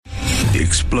The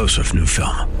explosive new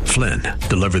film, Flynn,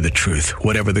 deliver the truth,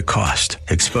 whatever the cost,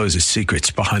 exposes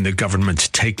secrets behind the government's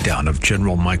takedown of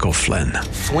General Michael Flynn.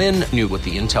 Flynn knew what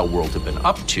the intel world had been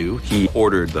up to. He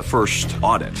ordered the first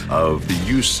audit of the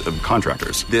use of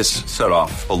contractors. This set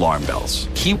off alarm bells.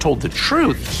 He told the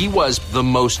truth. He was the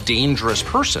most dangerous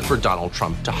person for Donald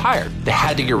Trump to hire. They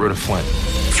had to get rid of Flynn.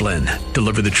 Flynn,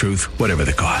 deliver the truth, whatever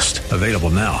the cost. Available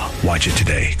now. Watch it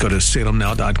today. Go to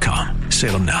salemnow.com.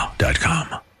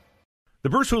 salemnow.com. The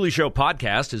Bruce Hooley Show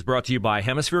podcast is brought to you by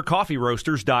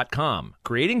HemisphereCoffeeRoasters.com.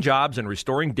 Creating jobs and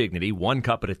restoring dignity one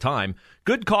cup at a time.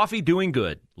 Good coffee doing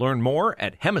good. Learn more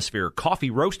at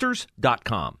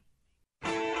HemisphereCoffeeRoasters.com.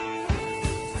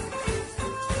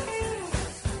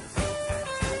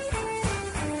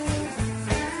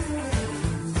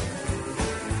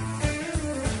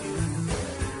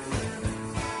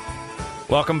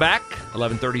 Welcome back.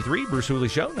 11:33, Bruce Hooley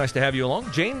Show. Nice to have you along.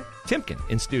 Jane Timken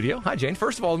in studio. Hi, Jane.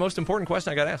 First of all, the most important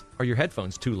question I got to ask, are your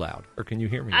headphones too loud, or can you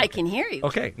hear me? I can hear you.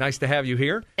 Okay, nice to have you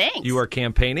here. Thanks. You are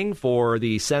campaigning for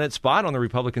the Senate spot on the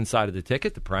Republican side of the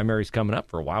ticket. The primary's coming up.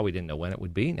 For a while, we didn't know when it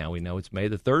would be. Now we know it's May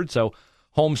the 3rd, so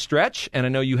home stretch, and I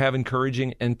know you have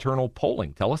encouraging internal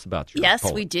polling. Tell us about your Yes,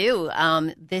 polling. we do.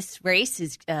 This race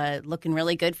is looking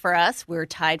really good for us. We're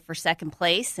tied for second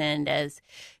place, and as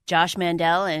Josh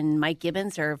Mandel and Mike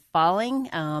Gibbons are falling,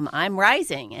 I'm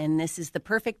rising, and this is the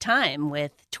perfect time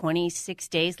with 26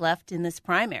 days left in this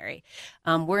primary.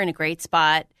 We're in a great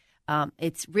spot.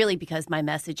 It's really because my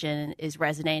message is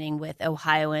resonating with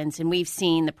Ohioans, and we've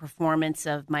seen the performance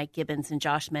of Mike Gibbons and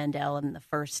Josh Mandel in the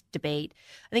first debate.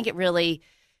 I think it really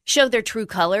showed their true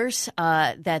colors,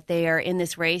 that they are in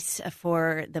this race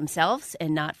for themselves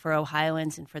and not for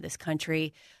Ohioans and for this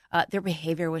country. Their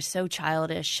behavior was so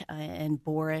childish and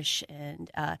boorish,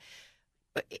 and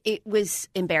it was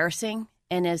embarrassing.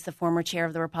 And as the former chair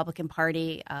of the Republican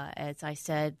Party, as I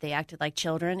said, they acted like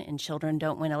children, and children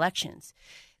don't win elections.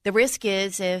 The risk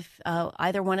is if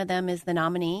either one of them is the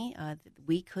nominee,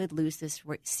 we could lose this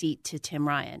seat to Tim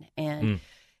Ryan. And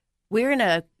we're in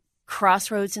a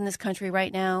crossroads in this country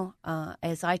right now.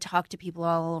 As I talk to people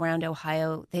all around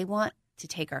Ohio, they want to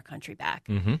take our country back.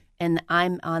 Mm-hmm. And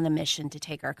I'm on a mission to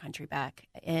take our country back.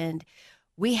 And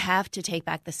we have to take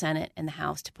back the Senate and the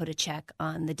House to put a check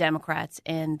on the Democrats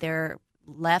and their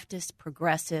leftist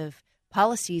progressive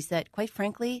policies that, quite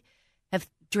frankly, have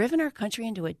driven our country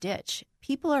into a ditch.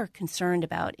 People are concerned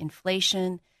about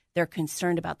inflation. They're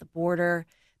concerned about the border.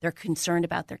 They're concerned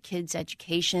about their kids'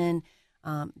 education.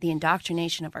 The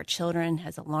indoctrination of our children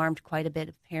has alarmed quite a bit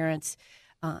of parents.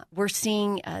 We're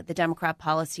seeing the Democrat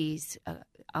policies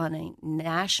on a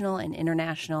national and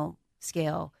international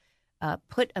scale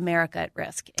put America at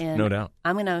risk. And no doubt.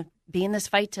 I'm going to be in this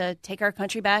fight to take our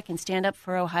country back and stand up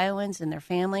for Ohioans and their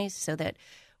families so that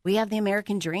we have the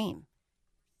American dream.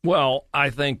 Well, I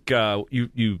think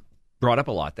you brought up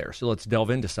a lot there, so let's delve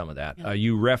into some of that. Yeah.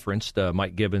 You referenced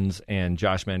Mike Gibbons and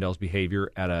Josh Mandel's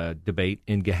behavior at a debate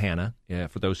in Gahanna.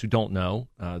 For those who don't know,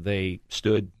 they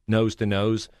stood nose to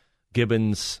nose.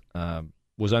 Gibbons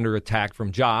was under attack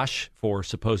from Josh for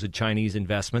supposed Chinese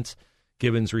investments.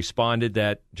 Gibbons responded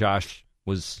that Josh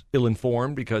was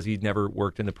ill-informed because he'd never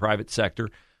worked in the private sector.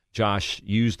 Josh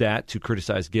used that to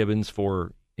criticize Gibbons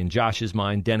for, in Josh's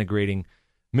mind, denigrating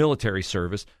military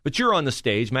service. But you're on the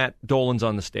stage. Matt Dolan's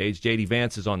on the stage. J.D.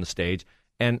 Vance is on the stage.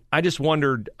 And I just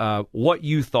wondered what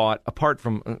you thought, apart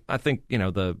from, I think,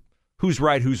 the who's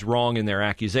right, who's wrong in their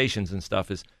accusations and stuff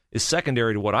is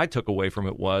secondary to what I took away from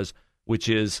it which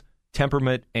is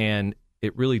temperament, and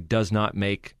it really does not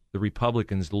make the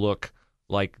Republicans look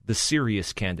like the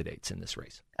serious candidates in this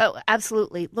race. Oh,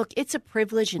 absolutely. Look, it's a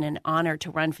privilege and an honor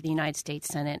to run for the United States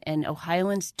Senate, and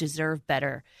Ohioans deserve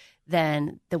better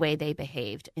than the way they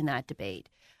behaved in that debate.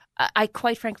 I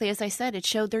quite frankly, as I said, it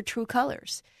showed their true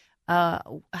colors.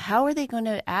 How are they going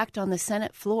to act on the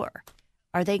Senate floor?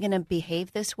 Are they going to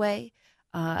behave this way?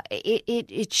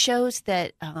 It shows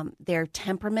that their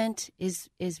temperament is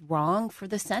wrong for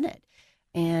the Senate,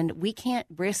 and we can't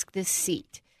risk this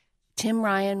seat. Tim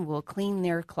Ryan will clean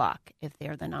their clock if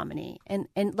they're the nominee. And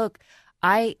look,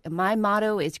 my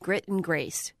motto is grit and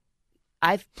grace.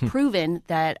 I've proven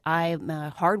that I'm a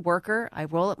hard worker. I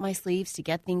roll up my sleeves to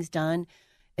get things done.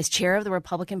 As chair of the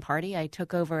Republican Party, I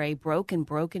took over a broken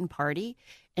party,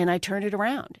 and I turned it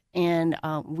around. And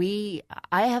I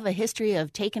have a history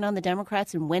of taking on the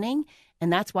Democrats and winning,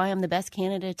 and that's why I'm the best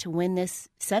candidate to win this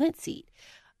Senate seat.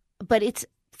 But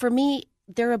for me,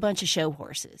 they're a bunch of show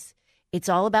horses. It's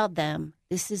all about them.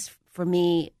 This is, for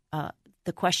me,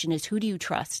 the question is, who do you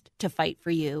trust to fight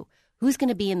for you? Who's going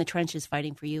to be in the trenches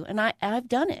fighting for you? And I've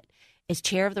done it. As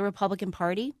chair of the Republican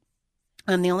Party,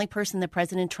 I'm the only person that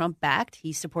President Trump backed.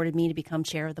 He supported me to become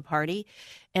chair of the party.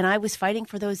 And I was fighting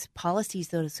for those policies,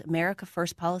 those America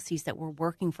First policies that were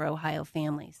working for Ohio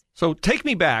families. So take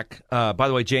me back. By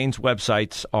the way, Jane's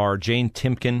websites are Jane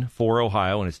Timken for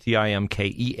Ohio, and it's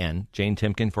Timken,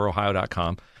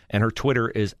 JaneTimkenForOhio.com. And her Twitter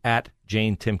is at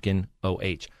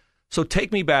JaneTimkenOH. So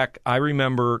take me back. I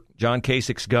remember John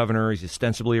Kasich's governor. He's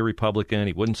ostensibly a Republican.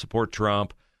 He wouldn't support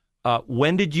Trump.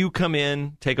 When did you come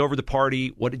in, take over the party?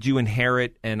 What did you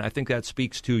inherit? And I think that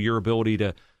speaks to your ability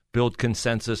to build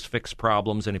consensus, fix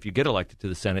problems. And if you get elected to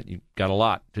the Senate, you've got a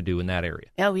lot to do in that area.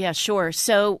 Oh, yeah, sure.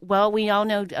 So, well, we all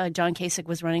know John Kasich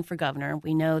was running for governor.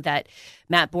 We know that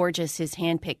Matt Borges, his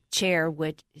handpicked chair,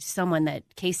 which is someone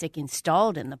that Kasich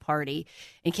installed in the party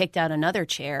and kicked out another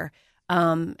chair.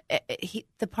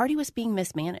 The party was being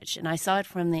mismanaged, and I saw it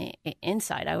from the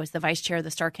inside. I was the vice chair of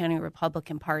the Stark County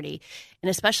Republican Party, and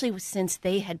especially since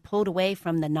they had pulled away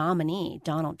from the nominee,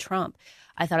 Donald Trump,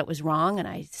 I thought it was wrong, and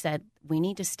I said, we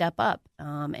need to step up.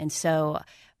 And so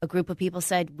a group of people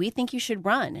said, we think you should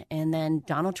run. And then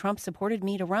Donald Trump supported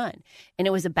me to run. And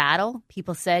it was a battle.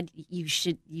 People said, you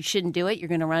shouldn't do it. You're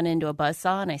going to run into a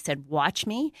buzzsaw. And I said, watch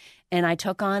me. And I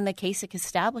took on the Kasich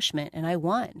establishment, and I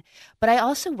won. But I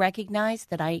also recognized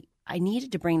that I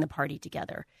needed to bring the party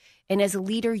together. And as a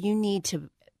leader, you need to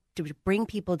bring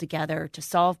people together, to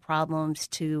solve problems,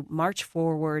 to march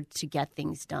forward, to get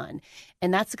things done.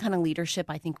 And that's the kind of leadership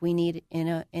I think we need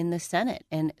in the Senate.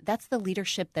 And that's the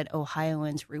leadership that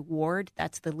Ohioans reward.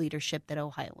 That's the leadership that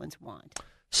Ohioans want.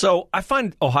 So I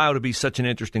find Ohio to be such an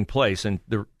interesting place. And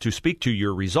to speak to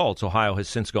your results, Ohio has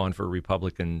since gone for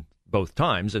Republican both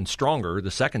times, and stronger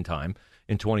the second time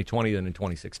in 2020 than in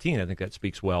 2016. I think that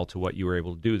speaks well to what you were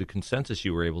able to do, the consensus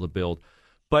you were able to build.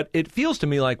 But it feels to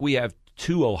me like we have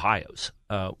two Ohio's.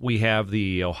 We have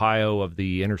the Ohio of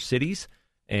the inner cities,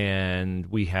 and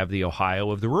we have the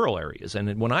Ohio of the rural areas. And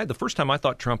the first time I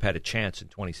thought Trump had a chance in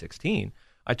 2016,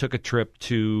 I took a trip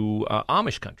to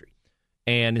Amish country.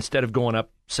 And instead of going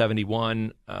up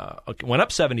 71, went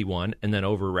up 71 and then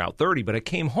over Route 30, but I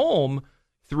came home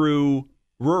through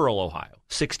rural Ohio,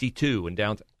 62 and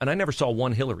down, and I never saw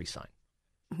one Hillary sign.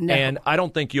 No. And I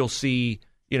don't think you'll see,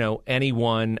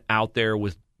 anyone out there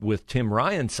with Tim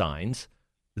Ryan signs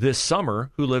this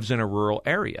summer who lives in a rural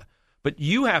area. But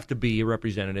you have to be a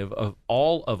representative of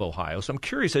all of Ohio. So I'm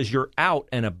curious, as you're out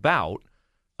and about,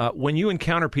 when you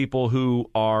encounter people who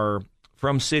are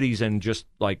from cities and just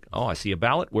like, oh, I see a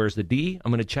ballot, where's the D?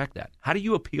 I'm going to check that. How do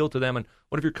you appeal to them, and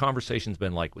what have your conversations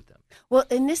been like with them? Well,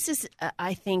 and this is,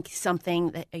 I think,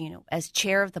 something that, as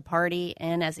chair of the party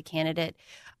and as a candidate,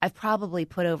 I've probably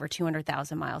put over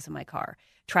 200,000 miles in my car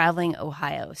traveling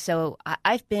Ohio. So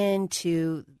I've been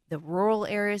to the rural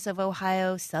areas of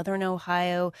Ohio, southern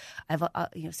Ohio. I've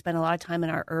spent a lot of time in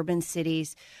our urban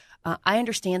cities. I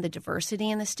understand the diversity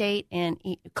in the state and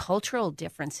cultural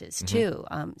differences, too.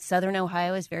 Southern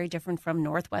Ohio is very different from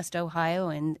Northwest Ohio,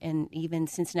 and even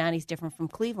Cincinnati is different from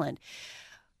Cleveland.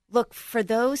 Look, for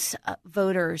those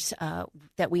voters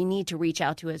that we need to reach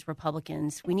out to as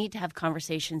Republicans, we need to have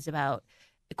conversations about,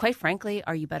 quite frankly,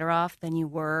 are you better off than you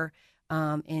were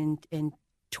in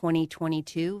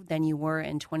 2022 than you were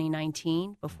in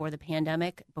 2019 before the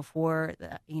pandemic, before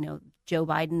Joe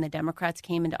Biden, the Democrats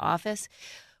came into office?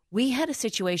 We had a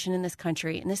situation in this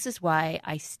country, and this is why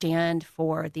I stand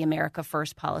for the America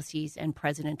First policies and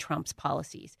President Trump's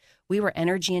policies. We were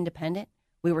energy independent.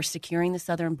 We were securing the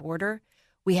southern border.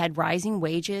 We had rising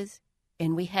wages,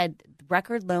 and we had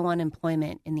record low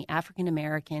unemployment in the African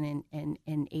American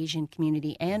and Asian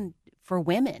community and for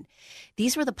women.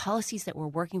 These were the policies that were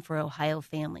working for Ohio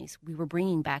families. We were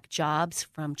bringing back jobs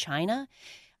from China.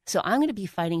 So I'm going to be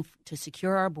fighting to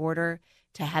secure our border,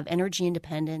 to have energy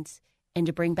independence, and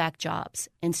to bring back jobs.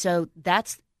 And so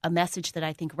that's a message that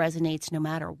I think resonates no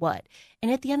matter what.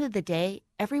 And at the end of the day,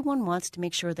 everyone wants to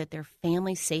make sure that their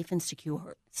family's safe and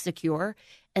secure,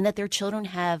 and that their children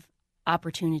have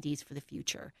opportunities for the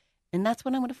future. And that's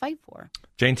what I'm going to fight for.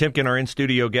 Jane Timken, our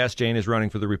in-studio guest. Jane is running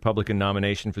for the Republican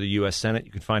nomination for the U.S. Senate.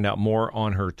 You can find out more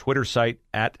on her Twitter site,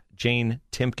 at Jane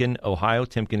Timken, Ohio.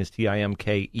 Timken is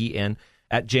Timken,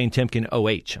 at Jane Timken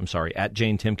OH. I'm sorry, at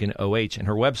Jane Timken OH. And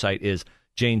her website is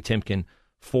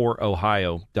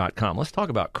JaneTimkenForOhio.com. Let's talk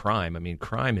about crime. I mean,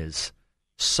 crime is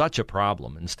such a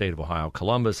problem in the state of Ohio.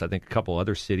 Columbus, I think a couple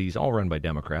other cities, all run by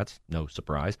Democrats, no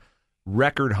surprise.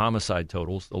 Record homicide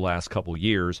totals the last couple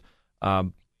years.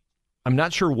 I'm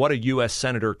not sure what a U.S.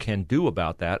 Senator can do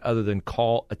about that other than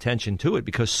call attention to it,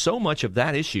 because so much of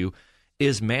that issue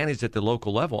is managed at the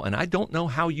local level. And I don't know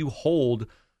how you hold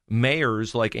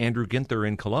mayors like Andrew Ginther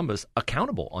in Columbus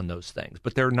accountable on those things,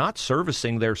 but they're not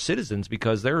servicing their citizens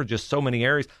because there are just so many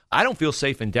areas. I don't feel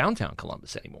safe in downtown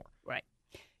Columbus anymore. Right.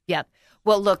 Yeah.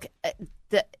 Well, look,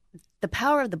 the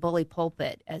power of the bully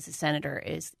pulpit as a senator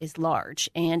is large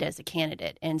and as a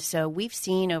candidate. And so we've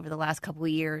seen over the last couple of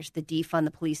years the defund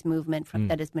the police movement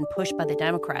that has been pushed by the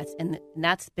Democrats, and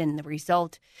that's been the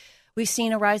result. We've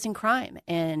seen a rise in crime,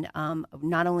 and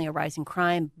not only a rise in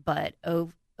crime, but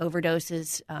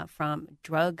overdoses from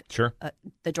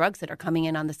the drugs that are coming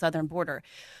in on the southern border.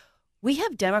 We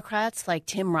have Democrats like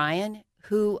Tim Ryan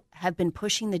who have been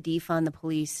pushing the defund the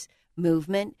police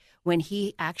movement when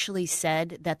he actually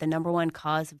said that the number one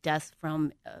cause of death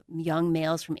from young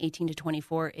males from 18 to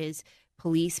 24 is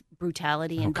police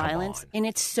brutality and violence. And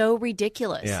it's so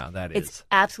ridiculous. Yeah, that is. It's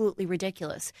absolutely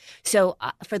ridiculous. So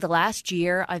for the last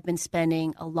year, I've been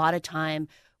spending a lot of time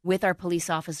with our police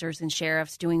officers and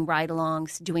sheriffs doing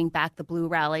ride-alongs, doing Back the Blue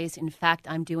rallies. In fact,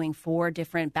 I'm doing 4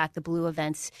 different Back the Blue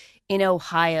events in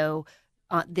Ohio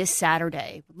this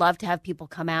Saturday. Love to have people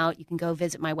come out. You can go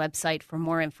visit my website for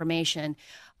more information.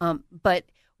 But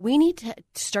we need to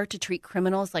start to treat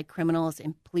criminals like criminals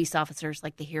and police officers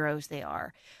like the heroes they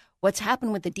are. What's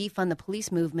happened with the defund the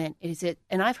police movement is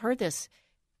and I've heard this,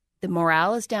 the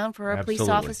morale is down for our police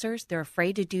officers. They're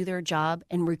afraid to do their job,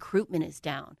 and recruitment is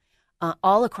down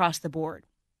all across the board.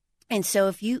 And so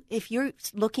if you're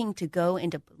looking to go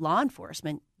into law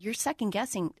enforcement, you're second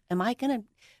guessing, am I going to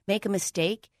make a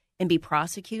mistake and be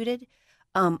prosecuted?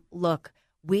 Look,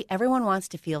 everyone wants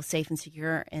to feel safe and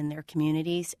secure in their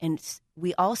communities, and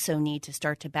we also need to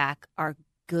start to back our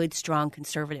good, strong,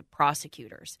 conservative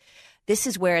prosecutors. This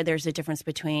is where there's a difference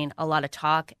between a lot of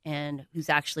talk and who's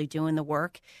actually doing the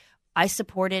work. I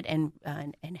supported and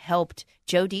helped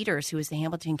Joe Dieters, who was the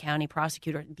Hamilton County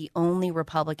prosecutor, the only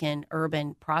Republican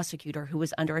urban prosecutor who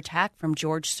was under attack from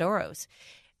George Soros.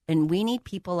 And we need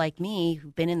people like me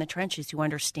who've been in the trenches who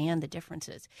understand the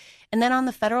differences. And then on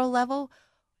the federal level,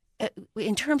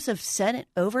 in terms of Senate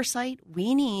oversight,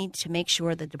 we need to make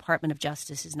sure the Department of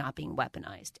Justice is not being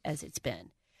weaponized as it's been.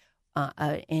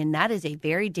 And that is a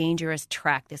very dangerous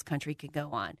track this country could go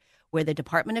on, where the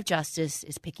Department of Justice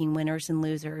is picking winners and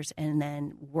losers and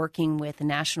then working with the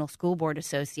National School Board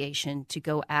Association to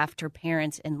go after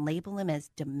parents and label them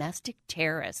as domestic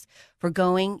terrorists for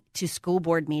going to school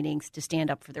board meetings to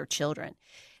stand up for their children.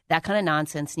 That kind of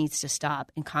nonsense needs to stop,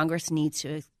 and Congress needs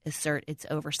to assert its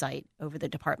oversight over the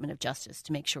Department of Justice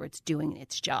to make sure it's doing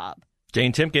its job.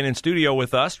 Jane Timken in studio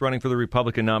with us, running for the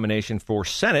Republican nomination for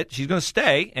Senate. She's going to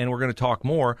stay, and we're going to talk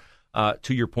more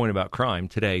to your point about crime.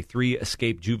 Today, 3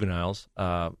 escaped juveniles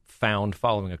found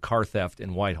following a car theft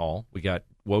in Whitehall. We got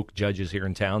woke judges here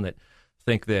in town that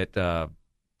think that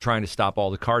trying to stop all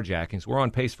the carjackings. We're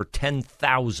on pace for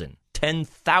 10,000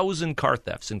 car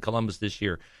thefts in Columbus this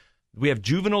year. We have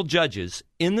juvenile judges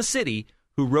in the city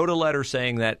who wrote a letter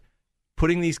saying that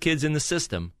putting these kids in the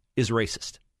system is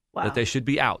racist. Wow. That they should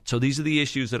be out. So these are the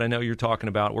issues that I know you're talking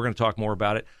about. We're going to talk more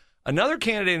about it. Another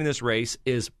candidate in this race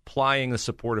is plying the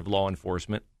support of law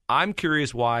enforcement. I'm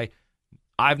curious why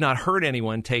I've not heard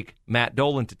anyone take Matt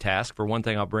Dolan to task for one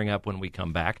thing I'll bring up when we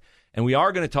come back. And we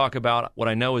are going to talk about what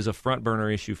I know is a front burner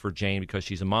issue for Jane because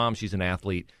she's a mom, she's an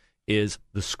athlete, is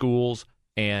the schools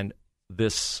and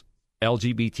this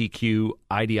LGBTQ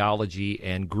ideology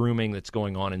and grooming that's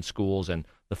going on in schools and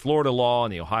the Florida law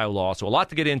and the Ohio law. So a lot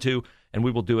to get into, and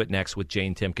we will do it next with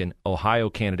Jane Timken, Ohio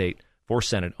candidate for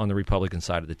Senate on the Republican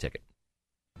side of the ticket.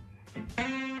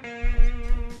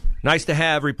 Nice to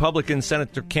have Republican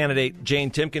Senator candidate Jane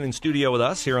Timken in studio with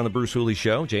us here on the Bruce Hooley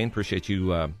Show. Jane, appreciate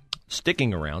you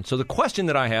sticking around. So the question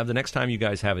that I have the next time you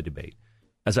guys have a debate,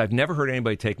 as I've never heard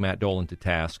anybody take Matt Dolan to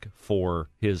task for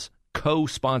his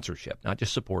co-sponsorship, not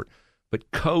just support, but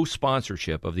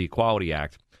co-sponsorship of the Equality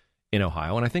Act in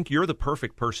Ohio. And I think you're the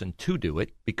perfect person to do it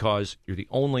because you're the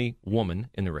only woman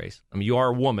in the race. I mean, you are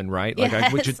a woman, right? Yes,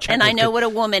 and I know what a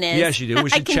woman is. Yes, you do. We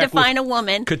should I can define a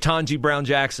woman. Ketanji Brown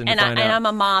Jackson. And I'm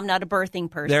a mom, not a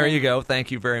birthing person. There you go.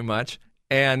 Thank you very much.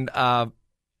 And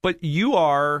but you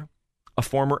are a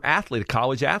former athlete, a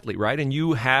college athlete, right? And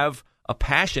you have a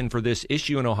passion for this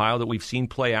issue in Ohio that we've seen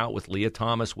play out with Leah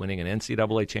Thomas winning an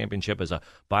NCAA championship as a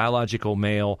biological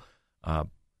male,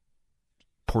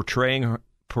 portraying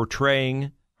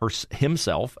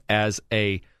himself as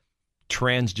a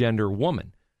transgender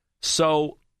woman.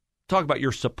 So talk about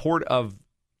your support of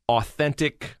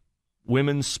authentic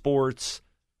women's sports,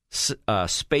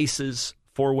 spaces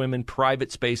for women,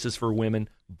 private spaces for women,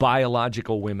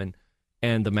 biological women,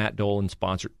 and the Matt Dolan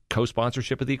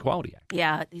co-sponsorship of the Equality Act.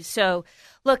 Yeah. So,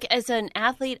 look, as an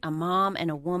athlete, a mom, and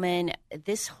a woman,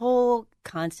 this whole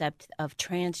concept of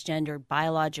transgender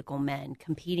biological men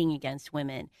competing against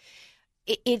women,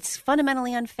 it's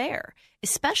fundamentally unfair,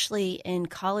 especially in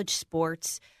college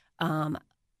sports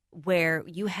where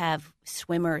you have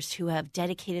swimmers who have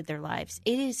dedicated their lives.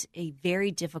 It is a very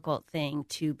difficult thing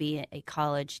to be a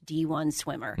college D1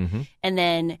 swimmer. Mm-hmm. And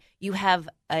then you have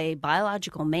a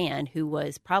biological man who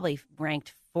was probably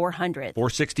ranked 400th.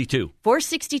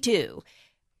 462.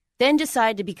 Then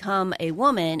decide to become a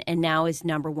woman and now is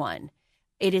number one.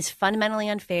 It is fundamentally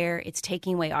unfair. It's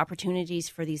taking away opportunities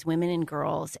for these women and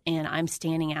girls, and I'm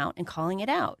standing out and calling it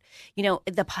out. You know,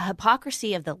 the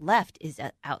hypocrisy of the left is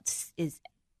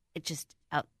just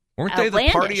Weren't they the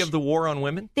party of the war on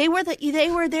women? They were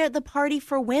the party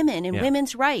for women and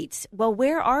women's rights. Well,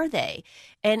 where are they?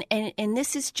 And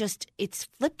this is just, it's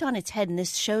flipped on its head, and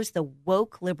this shows the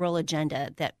woke liberal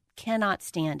agenda that cannot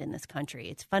stand in this country.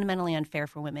 It's fundamentally unfair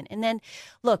for women. And then,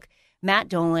 look, Matt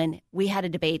Dolan, we had a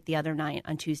debate the other night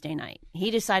on Tuesday night. He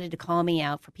decided to call me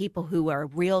out for people who are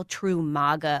real, true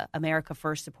MAGA, America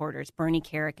First supporters, Bernie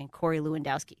Carrick and Corey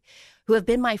Lewandowski, who have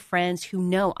been my friends, who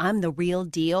know I'm the real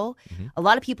deal. Mm-hmm. A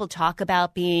lot of people talk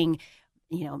about being,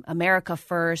 America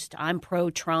First, I'm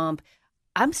pro-Trump.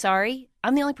 I'm sorry.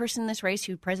 I'm the only person in this race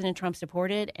who President Trump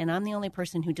supported, and I'm the only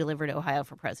person who delivered Ohio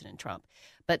for President Trump.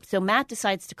 But so Matt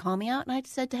decides to call me out, and I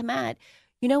said to Matt,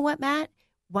 you know what, Matt?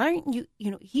 Why aren't you,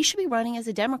 he should be running as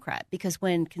a Democrat, because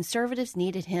when conservatives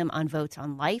needed him on votes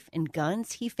on life and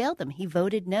guns, he failed them. He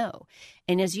voted no.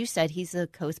 And as you said, he's a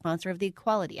co-sponsor of the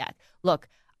Equality Act. Look,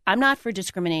 I'm not for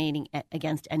discriminating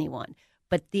against anyone,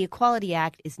 but the Equality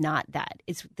Act is not that.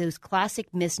 It's those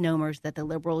classic misnomers that the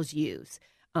liberals use.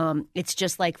 It's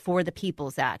just like For the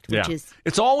People's Act, which is...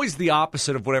 It's always the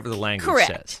opposite of whatever the language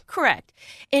says. Correct.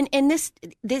 And this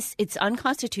it's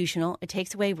unconstitutional. It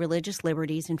takes away religious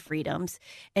liberties and freedoms.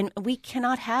 And we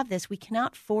cannot have this. We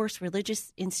cannot force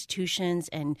religious institutions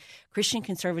and Christian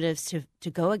conservatives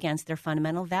to go against their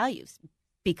fundamental values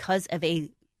because of a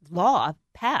law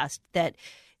passed that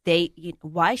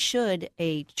why should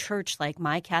a church like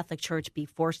my Catholic Church be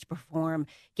forced to perform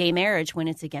gay marriage when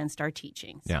it's against our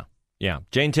teachings? Yeah. Yeah.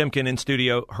 Jane Timken in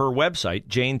studio. Her website,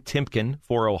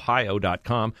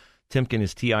 JaneTimken4Ohio.com. Timken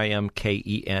is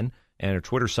Timken, and her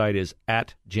Twitter site is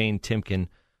 @JaneTimkenOH.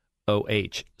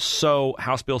 So,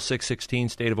 House Bill 616,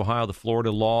 State of Ohio, the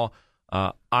Florida law.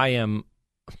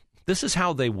 This is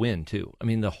how they win, too. I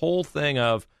mean, the whole thing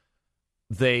of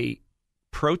they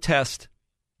protest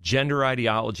gender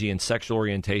ideology and sexual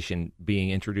orientation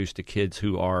being introduced to kids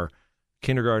who are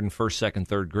kindergarten, first, second,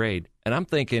 third grade. And I'm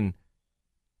thinking,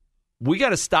 we got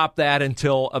to stop that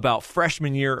until about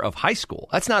freshman year of high school.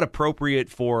 That's not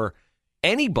appropriate for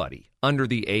anybody under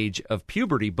the age of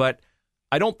puberty, but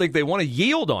I don't think they want to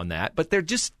yield on that. But they're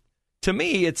just, to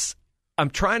me,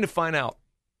 I'm trying to find out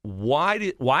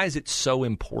why is it so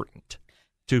important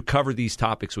to cover these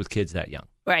topics with kids that young?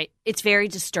 Right. It's very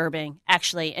disturbing,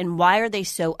 actually. And why are they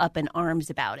so up in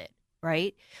arms about it?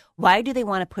 Right? Why do they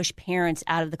want to push parents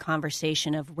out of the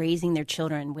conversation of raising their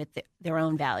children with their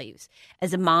own values?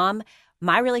 As a mom,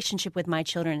 my relationship with my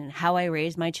children and how I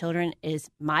raise my children is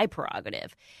my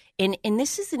prerogative. And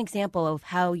this is an example of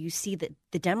how you see that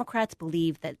the Democrats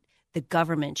believe that the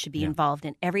government should be involved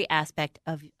in every aspect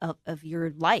of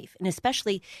your life. And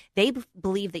especially they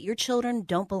believe that your children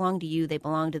don't belong to you, they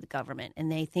belong to the government.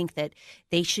 And they think that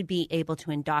they should be able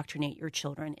to indoctrinate your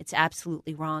children. It's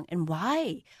absolutely wrong. And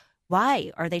why?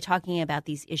 Why are they talking about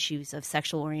these issues of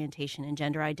sexual orientation and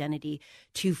gender identity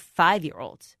to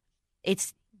 5-year-olds?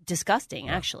 It's disgusting,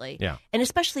 actually. Yeah. And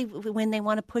especially when they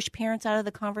want to push parents out of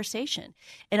the conversation.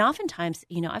 And oftentimes,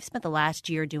 I've spent the last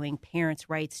year doing parents'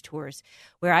 rights tours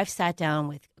where I've sat down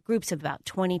with groups of about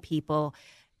 20 people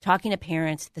talking to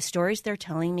parents. The stories they're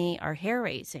telling me are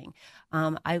hair-raising.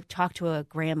 I've talked to a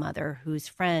grandmother whose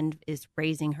friend is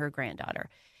raising her granddaughter.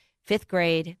 5th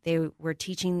grade, they were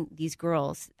teaching these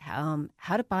girls how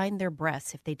to bind their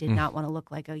breasts if they did not want to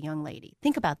look like a young lady.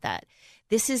 Think about that.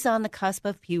 This is on the cusp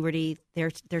of puberty.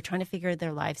 They're trying to figure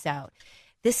their lives out.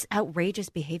 This outrageous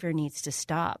behavior needs to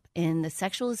stop, and the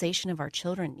sexualization of our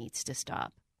children needs to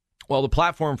stop. Well, the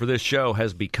platform for this show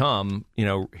has become,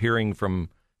 hearing from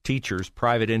teachers,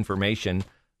 private information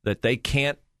that they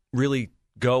can't really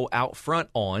go out front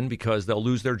on because they'll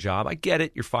lose their job. I get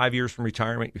it. You're 5 years from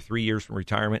retirement. You're 3 years from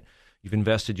retirement. You've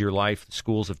invested your life. The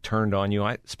schools have turned on you.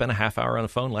 I spent a half hour on the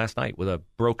phone last night with a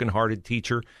broken-hearted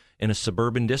teacher in a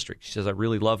suburban district. She says, I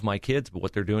really love my kids, but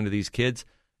what they're doing to these kids,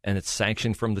 and it's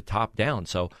sanctioned from the top down.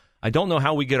 So I don't know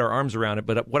how we get our arms around it,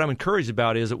 but what I'm encouraged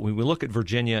about is that when we look at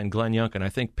Virginia and Glenn Youngkin, I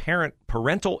think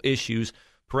parental issues,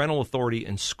 parental authority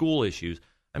and school issues.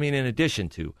 I mean, in addition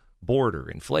to border,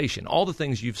 inflation, all the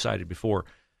things you've cited before,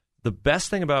 the best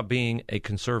thing about being a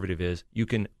conservative is you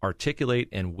can articulate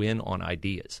and win on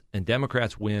ideas. And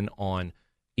Democrats win on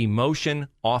emotion,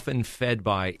 often fed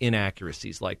by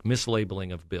inaccuracies like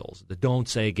mislabeling of bills, the Don't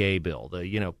Say Gay bill,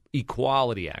 the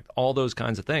Equality Act, all those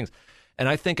kinds of things. And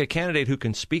I think a candidate who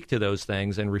can speak to those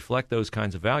things and reflect those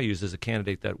kinds of values is a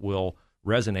candidate that will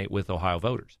resonate with Ohio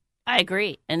voters. I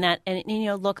agree. And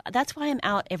look, that's why I'm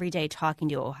out every day talking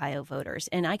to Ohio voters.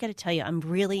 And I got to tell you, I'm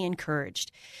really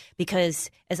encouraged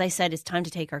because, as I said, it's time to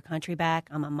take our country back.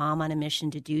 I'm a mom on a mission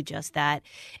to do just that.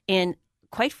 And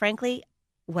quite frankly,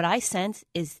 what I sense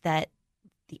is that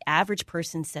the average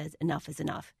person says enough is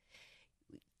enough.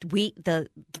 The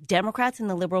Democrats and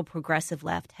the liberal progressive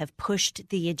left have pushed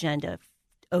the agenda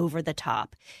over the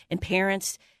top. And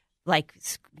parents, like,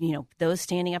 those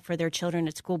standing up for their children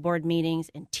at school board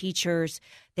meetings and teachers,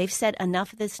 they've said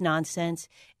enough of this nonsense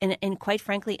and quite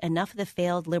frankly, enough of the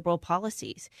failed liberal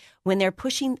policies. When they're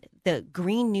pushing the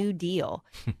Green New Deal,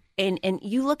 and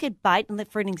you look at Biden,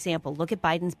 for an example, look at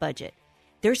Biden's budget.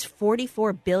 There's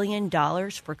 $44 billion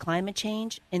for climate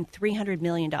change and $300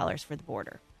 million for the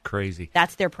border. Crazy.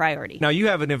 That's their priority. Now, you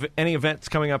have any events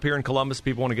coming up here in Columbus?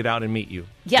 People want to get out and meet you.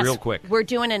 Yes. Real quick. We're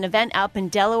doing an event up in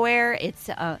Delaware. It's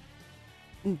 9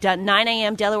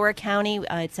 a.m. Delaware County.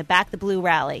 It's a Back the Blue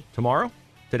rally. Tomorrow?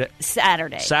 Today?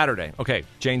 Saturday. Okay.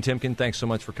 Jane Timken, thanks so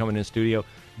much for coming in studio.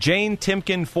 Jane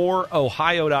Timken for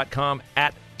Ohio.com,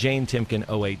 at Jane Timken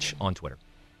OH on Twitter.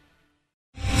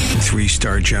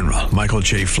 3-star General Michael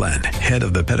J. Flynn, head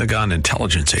of the Pentagon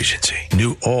Intelligence Agency,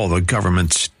 knew all the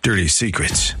government's dirty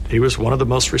secrets. He was one of the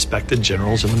most respected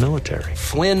generals in the military.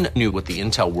 Flynn knew what the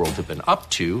intel world had been up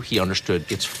to. He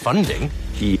understood its funding.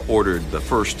 He ordered the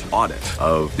first audit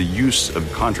of the use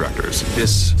of contractors.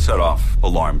 This set off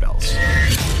alarm bells.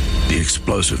 The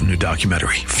explosive new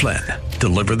documentary, Flynn,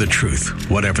 Deliver the Truth,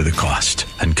 Whatever the Cost,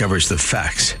 uncovers the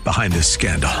facts behind this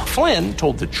scandal. Flynn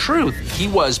told the truth. He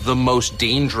was the most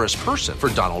dangerous person for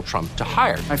Donald Trump to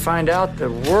hire. I find out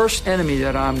the worst enemy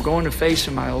that I'm going to face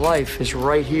in my life is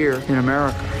right here in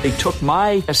America. They took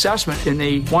my assessment and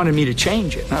they wanted me to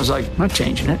change it. And I was like, I'm not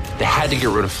changing it. They had to get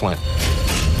rid of Flynn.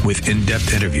 With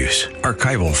in-depth interviews,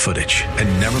 archival footage,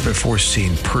 and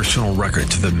never-before-seen personal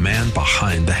records of the man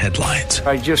behind the headlines.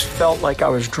 I just felt like I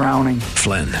was drowning.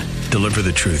 Flynn, Deliver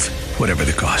the Truth, Whatever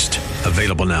the Cost.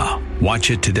 Available now.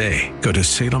 Watch it today. Go to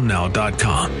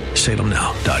salemnow.com.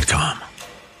 salemnow.com.